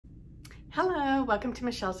Hello, welcome to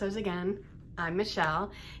Michelle Sews again. I'm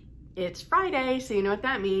Michelle. It's Friday, so you know what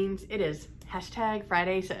that means. It is hashtag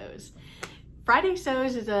Friday Sews. Friday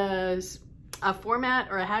Sews is a format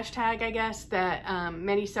or a hashtag, I guess, that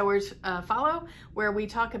many sewers follow, where we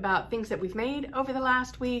talk about things that we've made over the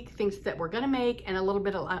last week, things that we're gonna make, and a little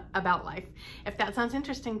bit about life. If that sounds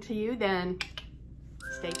interesting to you, then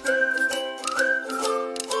stay tuned.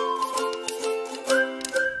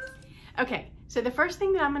 Okay, so the first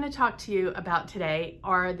thing that I'm going to talk to you about today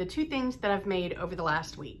are the two things that I've made over the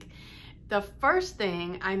last week. The first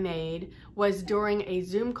thing I made was during a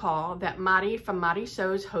Zoom call that Mari from Mowry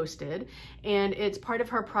Sews hosted, and it's part of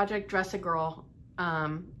her Project Dress a Girl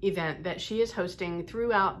event that she is hosting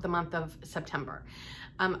throughout the month of September.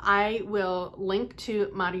 I will link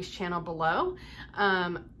to Mari's channel below,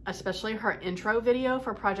 especially her intro video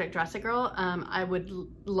for Project Dress a Girl. I would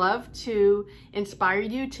love to inspire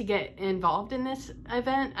you to get involved in this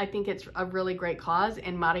event. I think it's a really great cause,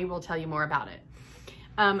 and Mari will tell you more about it.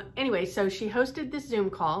 Anyway, so she hosted this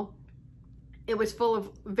Zoom call. It was full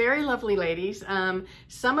of very lovely ladies,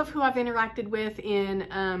 some of who I've interacted with in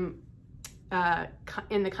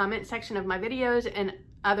the comment section of my videos, and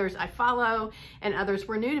others I follow, and others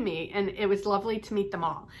were new to me, and it was lovely to meet them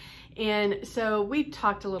all. And so we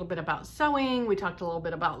talked a little bit about sewing, we talked a little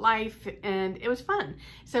bit about life, and it was fun.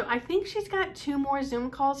 So I think she's got 2 more Zoom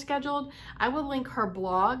calls scheduled. I will link her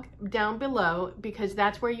blog down below because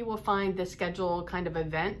that's where you will find the schedule kind of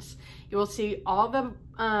events. You will see all the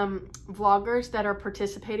vloggers that are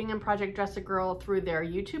participating in Project Dress a Girl through their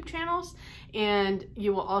YouTube channels, and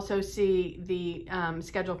you will also see the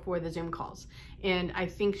schedule for the Zoom calls. And I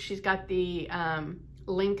think she's got the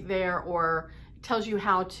link there, or tells you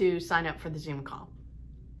how to sign up for the Zoom call.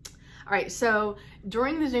 All right, so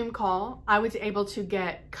during the Zoom call, I was able to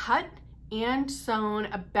get cut and sewn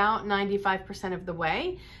about 95% of the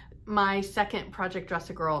way my second Project Dress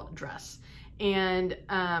a Girl dress. And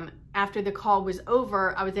after the call was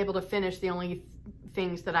over, I was able to finish the only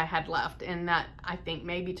things that I had left, and that I think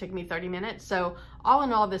maybe took me 30 minutes. So all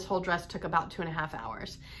in all, this whole dress took about 2.5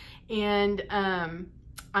 hours. And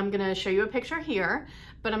I'm gonna show you a picture here,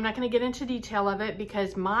 but I'm not gonna get into detail of it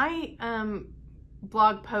because my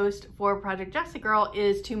blog post for Project Dress a Girl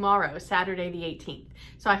is tomorrow, Saturday the 18th.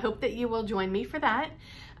 So I hope that you will join me for that.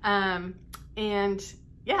 And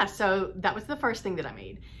yeah, so that was the first thing that I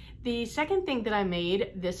made. The second thing that I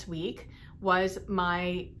made this week was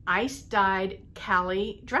my ice-dyed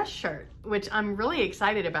Cali dress shirt, which I'm really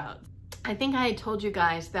excited about. I think I had told you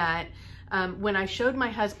guys that when I showed my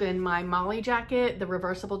husband my Molly jacket, the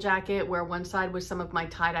reversible jacket where one side was some of my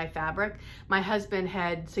tie-dye fabric, my husband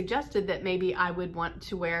had suggested that maybe I would want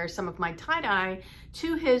to wear some of my tie-dye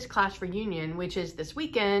to his class reunion, which is this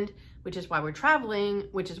weekend, which is why we're traveling,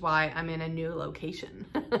 which is why I'm in a new location.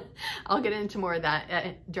 I'll get into more of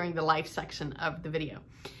that during the life section of the video.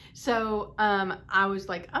 So I was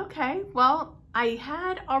like, okay, well, I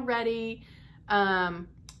had already,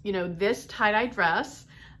 you know, this tie-dye dress,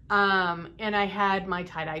 and I had my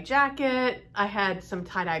tie-dye jacket, I had some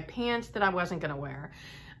tie-dye pants that I wasn't gonna wear.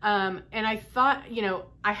 And I thought, you know,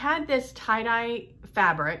 I had this tie-dye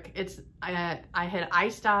fabric. I had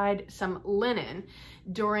ice-dyed some linen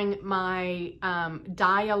during my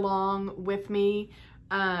dye along with me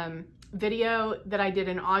video that I did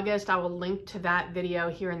in August. I will link to that video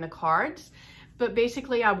here in the cards. But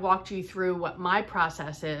basically I walked you through what my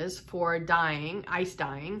process is for dyeing, ice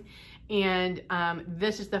dyeing. And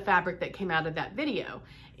this is the fabric that came out of that video.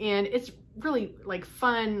 And it's really like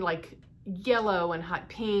fun, like yellow and hot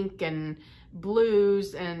pink and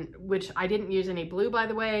blues, and which I didn't use any blue, by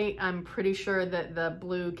the way. I'm pretty sure that the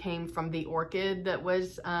blue came from the orchid that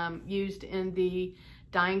was used in the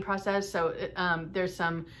dyeing process. So there's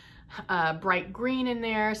some bright green in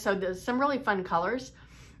there. So there's some really fun colors.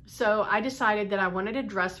 So I decided that I wanted a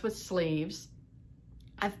dress with sleeves.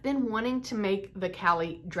 I've been wanting to make the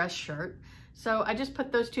Cali dress shirt, so I just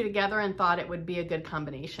put those two together and thought it would be a good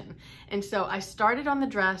combination. And so I started on the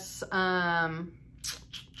dress, I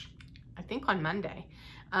think on Monday,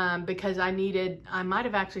 because I might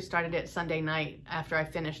have actually started it Sunday night after I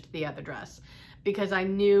finished the other dress, because I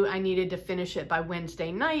knew I needed to finish it by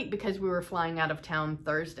Wednesday night because we were flying out of town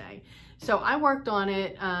Thursday. So I worked on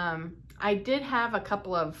it. I did have a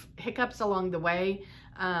couple of hiccups along the way,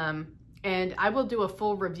 and I will do a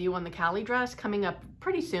full review on the Cali dress coming up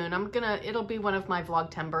pretty soon. It'll be one of my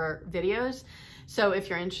Vlogtember videos. So if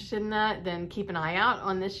you're interested in that, then keep an eye out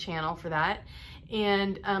on this channel for that.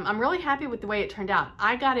 And I'm really happy with the way it turned out.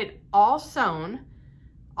 I got it all sewn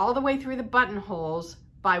all the way through the buttonholes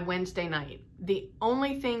by Wednesday night. The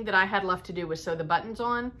only thing that I had left to do was sew the buttons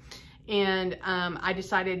on. And I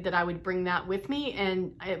decided that I would bring that with me,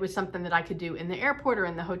 and it was something that I could do in the airport or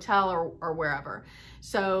in the hotel or wherever.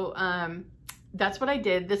 So that's what I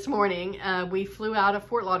did this morning. We flew out of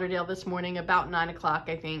Fort Lauderdale this morning about 9 o'clock,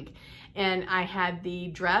 I think. And I had the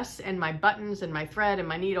dress and my buttons and my thread and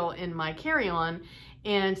my needle in my carry-on.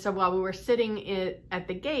 And so while we were sitting at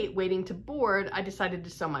the gate waiting to board, I decided to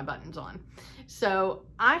sew my buttons on. So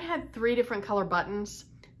I had 3 different color buttons.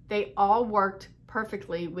 They all worked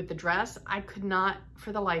perfectly with the dress. I could not,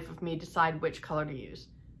 for the life of me, decide which color to use.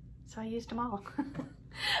 So I used them all.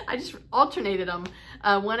 I just alternated them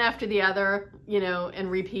one after the other, you know,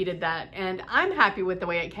 and repeated that. And I'm happy with the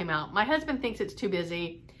way it came out. My husband thinks it's too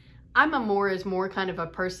busy. I'm a more is more kind of a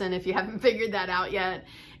person, if you haven't figured that out yet.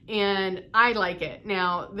 And I like it.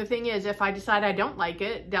 Now, the thing is, if I decide I don't like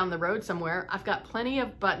it down the road somewhere, I've got plenty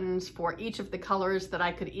of buttons for each of the colors that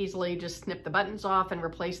I could easily just snip the buttons off and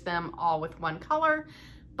replace them all with one color.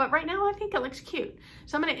 But right now I think it looks cute.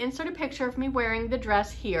 So I'm going to insert a picture of me wearing the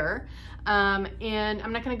dress here. And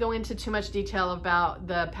I'm not going to go into too much detail about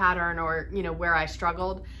the pattern or, you know, where I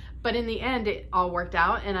struggled. But in the end, it all worked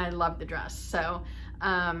out and I love the dress. So,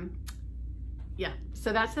 yeah,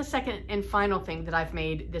 so that's the second and final thing that I've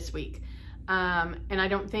made this week. And I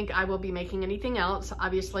don't think I will be making anything else.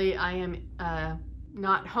 Obviously, I am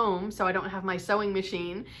not home, so I don't have my sewing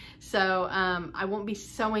machine. So I won't be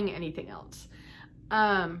sewing anything else.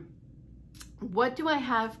 What do I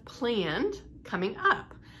have planned coming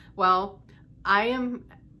up? Well, I am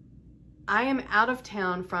out of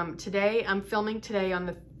town from today. I'm filming today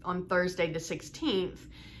on Thursday the 16th,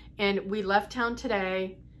 and we left town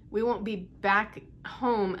today. We won't be back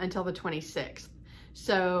home until the 26th.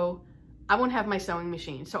 So I won't have my sewing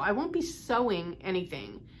machine. So I won't be sewing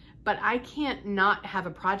anything, but I can't not have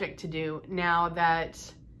a project to do now that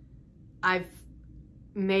I've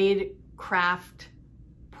made craft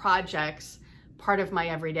projects part of my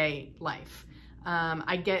everyday life.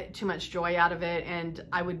 I get too much joy out of it. And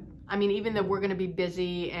I mean, even though we're going to be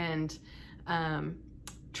busy and,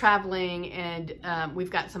 traveling and we've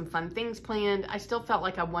got some fun things planned, I still felt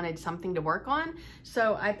like I wanted something to work on.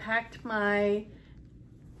 So I packed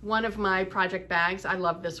one of my project bags. I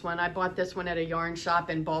love this one. I bought this one at a yarn shop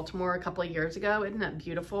in Baltimore a couple of years ago. Isn't that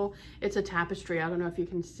beautiful? It's a tapestry. I don't know if you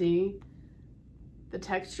can see the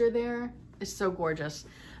texture there. It's so gorgeous.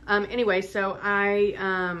 Anyway, so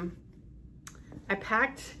I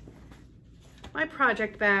packed my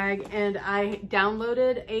project bag and I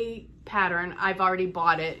downloaded a pattern. I've already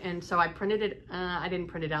bought it, and so I printed it. I didn't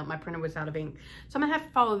print it out. My printer was out of ink. So I'm gonna have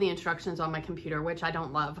to follow the instructions on my computer, which I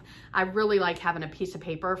don't love. I really like having a piece of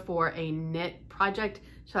paper for a knit project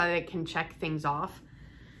so that I can check things off.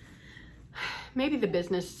 Maybe the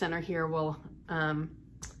business center here will,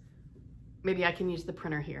 maybe I can use the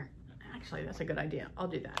printer here. Actually, that's a good idea. I'll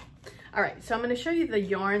do that. All right, so I'm gonna show you the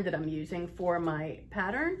yarn that I'm using for my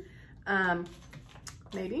pattern.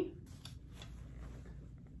 Maybe.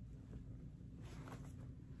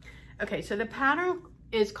 Okay, so the pattern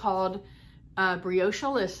is called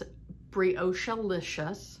Brioche-licious.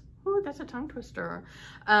 Ooh, that's a tongue twister.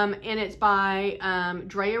 And it's by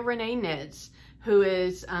Drea Renee Knits, who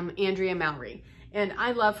is Andrea Mowry. And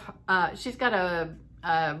I love, she's got a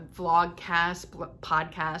vlogcast,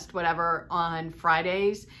 podcast, whatever, on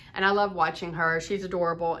Fridays. And I love watching her. She's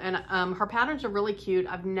adorable. And her patterns are really cute.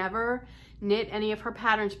 I've never knit any of her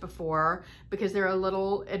patterns before because they're a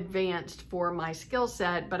little advanced for my skill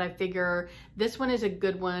set, but I figure this one is a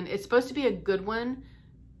good one. It's supposed to be a good one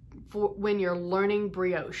for when you're learning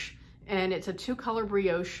brioche, and it's a 2-color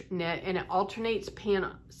brioche knit, and it alternates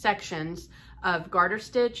sections of garter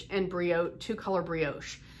stitch and brioche, 2-color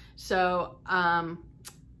brioche. So I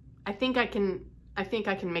think I can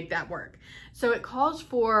make that work. So it calls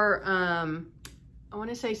for I want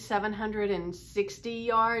to say 760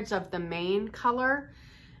 yards of the main color,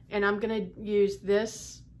 and I'm gonna use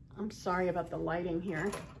this. I'm sorry about the lighting here.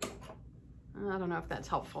 I don't know if that's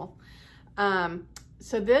helpful.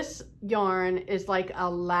 So this yarn is like a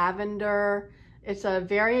lavender. It's a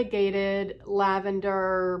variegated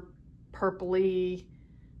lavender, purpley.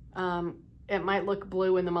 It might look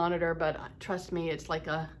blue in the monitor, but trust me, it's like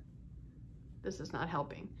this is not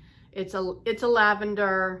helping. It's a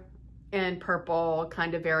lavender and purple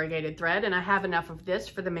kind of variegated thread, and I have enough of this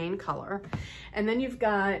for the main color. And then you've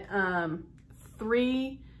got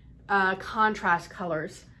 3 contrast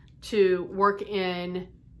colors to work in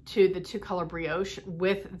to the 2-color brioche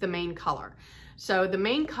with the main color. So the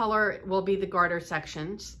main color will be the garter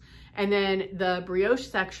sections, and then the brioche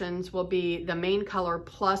sections will be the main color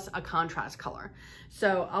plus a contrast color.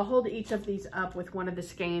 So I'll hold each of these up with one of the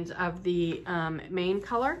skeins of the main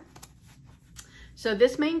color. So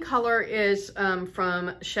this main color is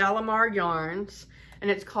from Shalimar Yarns,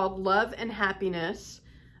 and it's called Love and Happiness.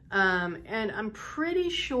 And I'm pretty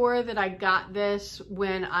sure that I got this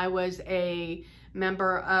when I was a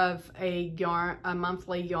member of a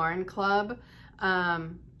monthly yarn club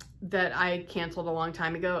that I canceled a long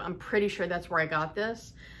time ago. I'm pretty sure that's where I got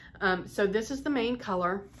this. So this is the main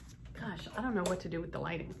color. Gosh, I don't know what to do with the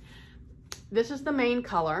lighting. This is the main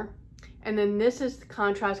color. And then this is the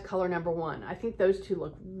contrast color number 1. I think those two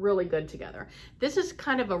look really good together. This is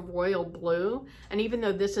kind of a royal blue. And even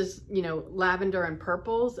though this is, you know, lavender and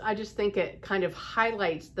purples, I just think it kind of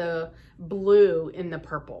highlights the blue in the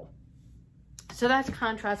purple. So that's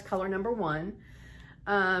contrast color number 1.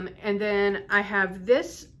 And then I have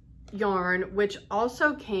this yarn, which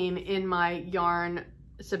also came in my yarn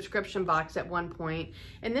subscription box at one point.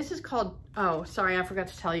 And this is called, oh, sorry, I forgot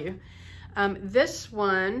to tell you. This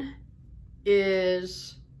one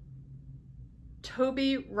is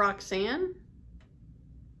Toby Roxanne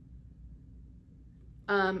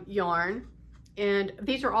yarn, and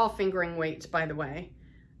these are all fingering weights, by the way.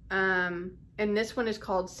 And this one is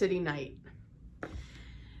called City Night.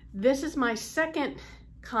 This is my second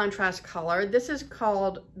contrast color. This is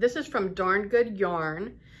from Darn Good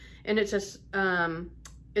Yarn, and it's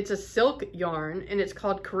a silk yarn, and it's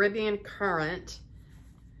called Caribbean Current,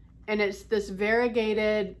 and it's this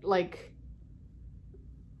variegated like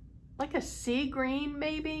a sea green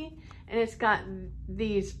maybe, and it's got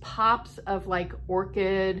these pops of like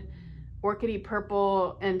orchidy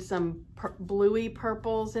purple and some bluey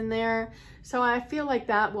purples in there. So I feel like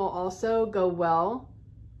that will also go well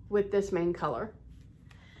with this main color.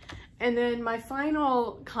 And then my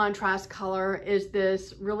final contrast color is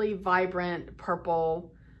this really vibrant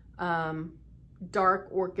purple, dark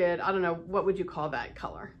orchid. I don't know, what would you call that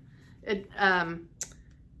color? It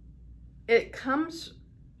comes,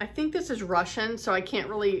 I think this is Russian, so I can't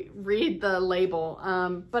really read the label.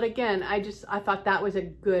 But again, I thought that was a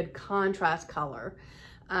good contrast color.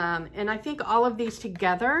 And I think all of these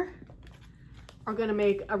together are gonna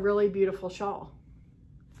make a really beautiful shawl.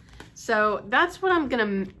 So that's what I'm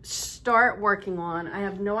gonna start working on. I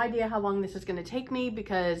have no idea how long this is gonna take me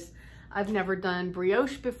because I've never done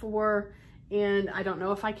brioche before, and I don't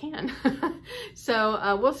know if I can.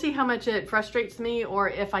 So we'll see how much it frustrates me or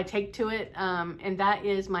if I take to it. And that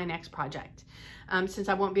is my next project, since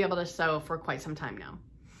I won't be able to sew for quite some time now.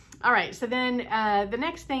 All right, so then the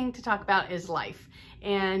next thing to talk about is life.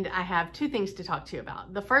 And I have 2 things to talk to you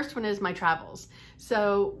about. The first one is my travels.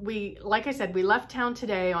 So like I said, we left town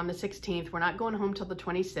today on the 16th. We're not going home till the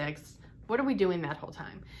 26th. What are we doing that whole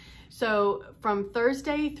time? So from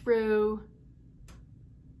Thursday through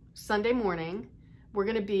Sunday morning, we're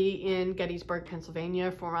gonna be in Gettysburg,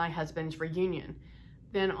 Pennsylvania for my husband's reunion.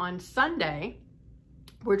 Then on Sunday,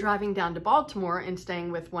 we're driving down to Baltimore and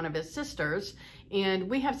staying with one of his sisters. And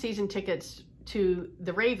we have season tickets to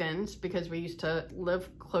the Ravens because we used to live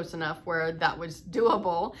close enough where that was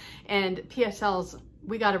doable. And PSLs,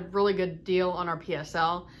 we got a really good deal on our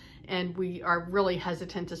PSL, and we are really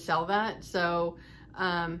hesitant to sell that. So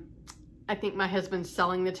I think my husband's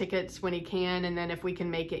selling the tickets when he can, and then if we can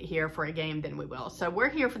make it here for a game, then we will. So we're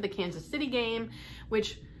here for the Kansas City game,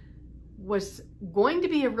 which was going to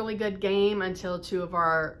be a really good game until 2 of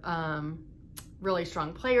our really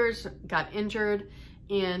strong players got injured.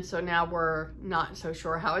 And so now we're not so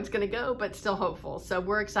sure how it's gonna go, but still hopeful. So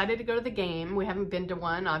we're excited to go to the game. We haven't been to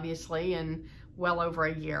one, obviously, in well over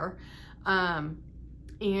a year.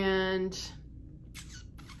 And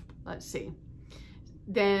let's see.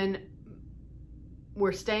 Then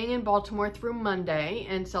we're staying in Baltimore through Monday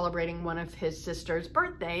and celebrating one of his sister's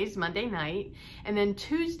birthdays Monday night. And then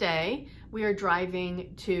Tuesday, we are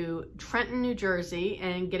driving to Trenton, New Jersey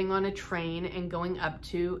and getting on a train and going up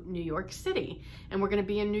to New York City. And we're gonna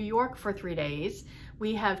be in New York for 3 days.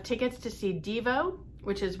 We have tickets to see Devo,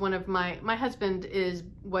 which is one of my husband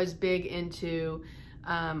was big into,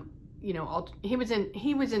 you know, he was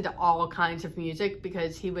into all kinds of music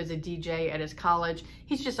because he was a DJ at his college.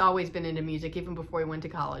 He's just always been into music even before he went to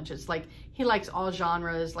college. It's like he likes all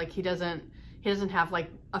genres. Like he doesn't have like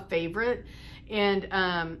a favorite. And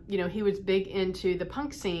you know, he was big into the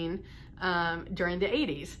punk scene during the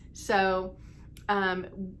 80s. So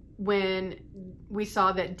when we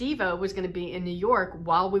saw that Devo was going to be in New York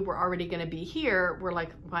while we were already going to be here, we're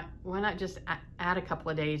like, why not just add a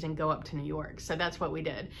couple of days and go up to New York? So that's what we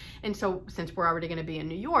did. And so since we're already going to be in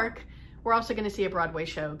New York, we're also going to see a Broadway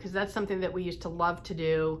show, because that's something that we used to love to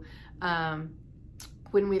do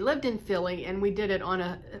when we lived in Philly, and we did it on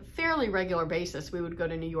a fairly regular basis. We would go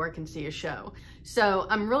to New York and see a show. So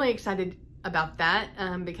I'm really excited about that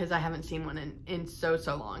because I haven't seen one in so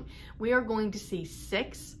long. We are going to see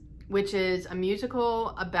Six, which is a musical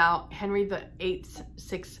about Henry VIII's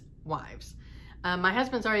 6 wives. My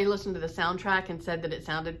husband's already listened to the soundtrack and said that it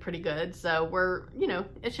sounded pretty good, so we're, you know,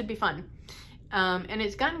 it should be fun. And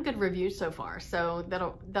it's gotten good reviews so far, so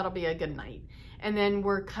that'll be a good night. And then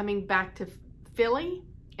we're coming back to Philly,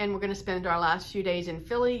 and we're going to spend our last few days in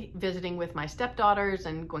Philly visiting with my stepdaughters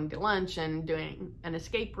and going to lunch and doing an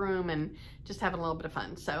escape room and just having a little bit of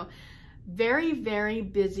fun. So very, very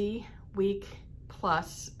busy week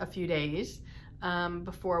plus a few days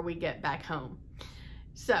before we get back home.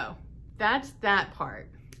 So that's that part.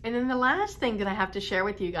 And then the last thing that I have to share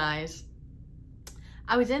with you guys,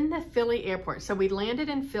 I was in the Philly airport. So we landed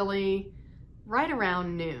in Philly right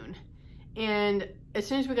around noon. And as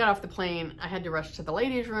soon as we got off the plane, I had to rush to the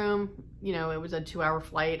ladies' room. You know, it was a 2-hour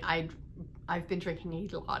flight. I've been drinking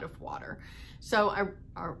a lot of water. So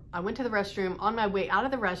I went to the restroom. On my way out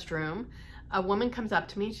of the restroom, a woman comes up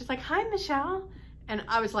to me. She's like, "Hi, Michelle." And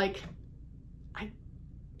I was like,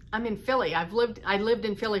 I'm in Philly. I lived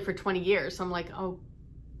in Philly for 20 years. So I'm like, oh,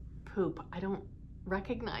 poop. I don't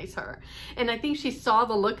recognize her. And I think she saw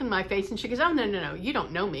the look in my face and she goes, "Oh, no, you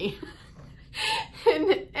don't know me."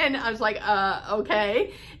 and I was like,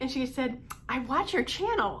 okay. And she said, "I watch your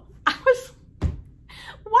channel." I was,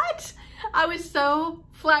 what? I was so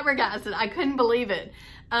flabbergasted. I couldn't believe it.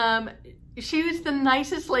 She was the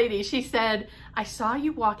nicest lady. She said, "I saw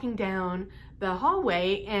you walking down the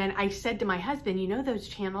hallway and I said to my husband, you know those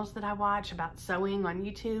channels that I watch about sewing on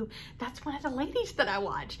YouTube? That's one of the ladies that I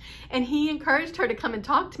watch." And he encouraged her to come and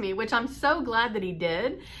talk to me, which I'm so glad that he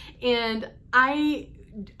did. And I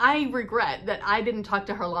regret that I didn't talk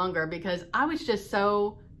to her longer because I was just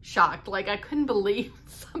so shocked. Like, I couldn't believe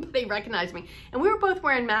somebody recognized me. And we were both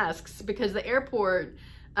wearing masks because the airport,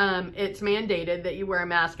 it's mandated that you wear a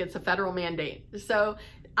mask. It's a federal mandate. So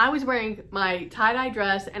I was wearing my tie-dye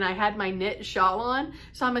dress and I had my knit shawl on.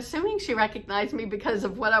 So I'm assuming she recognized me because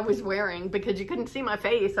of what I was wearing, because you couldn't see my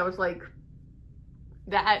face. I was like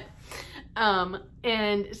that.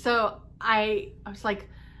 And so I was like,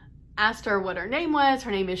 asked her what her name was.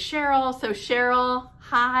 Her name is Cheryl. So Cheryl,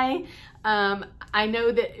 hi. I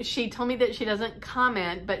know that she told me that she doesn't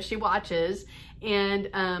comment, but she watches. And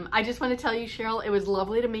I just want to tell you, Cheryl, it was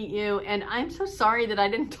lovely to meet you. And I'm so sorry that I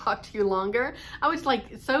didn't talk to you longer. I was like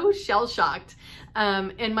so shell-shocked.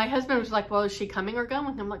 And my husband was like, "Well, is she coming or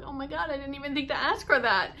going?" I'm like, oh my God, I didn't even think to ask her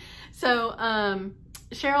that. So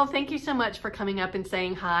Cheryl, thank you so much for coming up and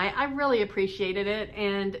saying hi. I really appreciated it.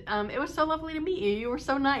 And it was so lovely to meet you. You were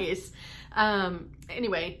so nice.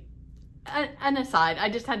 Anyway, an aside, I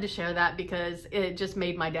just had to share that because it just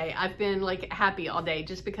made my day. I've been like happy all day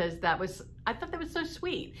just because I thought that was so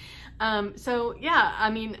sweet. So yeah, I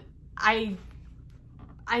mean, I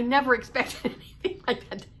never expected anything like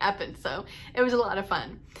that to happen. So it was a lot of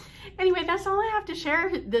fun. Anyway, that's all I have to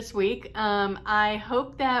share this week. I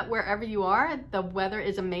hope that wherever you are, the weather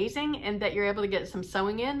is amazing and that you're able to get some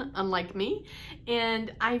sewing in, unlike me.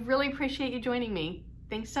 And I really appreciate you joining me.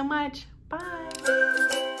 Thanks so much. Bye.